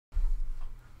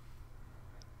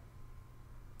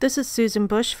This is Susan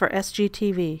Bush for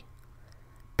SGTV.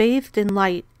 Bathed in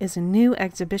Light is a new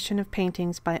exhibition of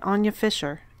paintings by Anya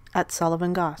Fisher at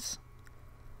Sullivan Goss.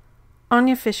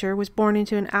 Anya Fisher was born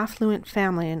into an affluent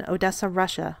family in Odessa,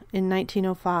 Russia in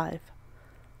 1905.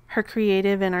 Her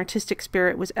creative and artistic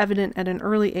spirit was evident at an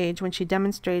early age when she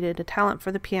demonstrated a talent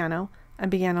for the piano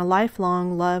and began a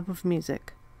lifelong love of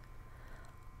music.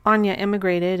 Anya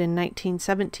immigrated in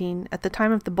 1917 at the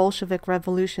time of the Bolshevik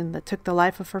Revolution that took the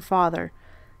life of her father,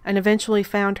 and eventually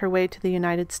found her way to the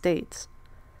United States.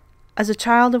 As a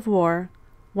child of war,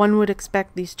 one would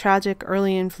expect these tragic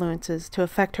early influences to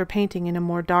affect her painting in a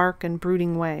more dark and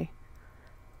brooding way.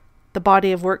 The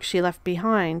body of work she left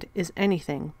behind is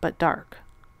anything but dark.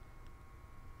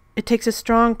 It takes a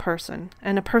strong person,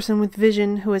 and a person with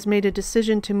vision who has made a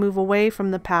decision to move away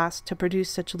from the past to produce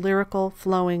such lyrical,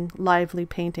 flowing, lively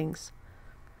paintings.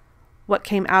 What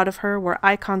came out of her were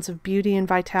icons of beauty and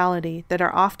vitality that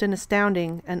are often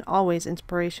astounding and always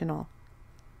inspirational.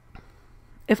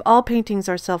 If all paintings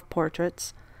are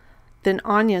self-portraits, then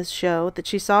Anya's show that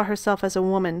she saw herself as a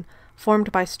woman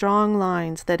formed by strong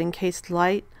lines that encased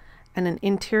light and an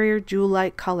interior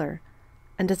jewel-like color,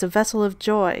 and as a vessel of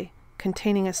joy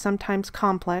containing a sometimes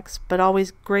complex but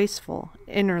always graceful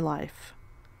inner life.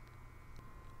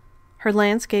 Her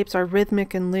landscapes are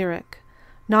rhythmic and lyric,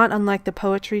 not unlike the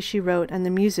poetry she wrote and the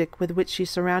music with which she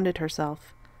surrounded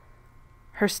herself.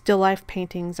 Her still life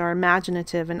paintings are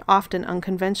imaginative and often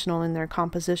unconventional in their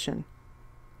composition.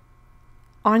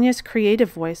 Anya's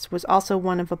creative voice was also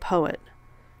one of a poet.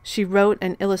 She wrote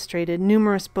and illustrated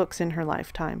numerous books in her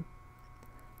lifetime.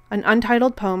 An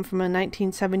untitled poem from a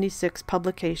 1976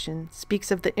 publication speaks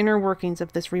of the inner workings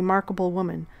of this remarkable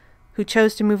woman who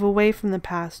chose to move away from the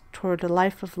past toward a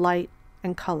life of light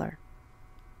and color.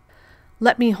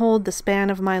 Let me hold the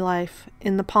span of my life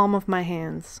in the palm of my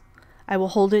hands. I will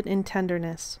hold it in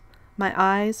tenderness. My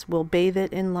eyes will bathe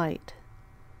it in light.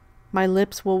 My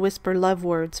lips will whisper love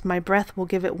words. My breath will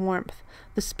give it warmth.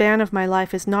 The span of my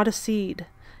life is not a seed.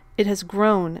 It has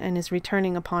grown and is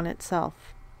returning upon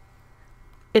itself.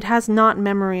 It has not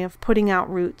memory of putting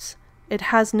out roots. It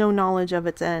has no knowledge of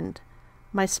its end.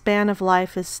 My span of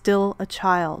life is still a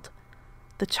child,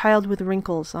 the child with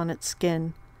wrinkles on its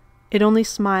skin. It only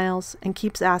smiles and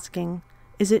keeps asking,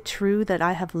 "Is it true that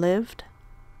I have lived?"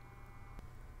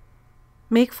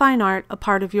 Make fine art a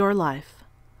part of your life.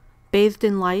 Bathed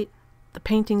in Light, the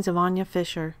paintings of Anya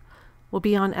Fisher, will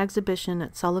be on exhibition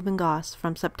at Sullivan Goss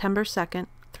from September 2nd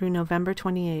through November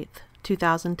 28th,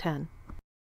 2010.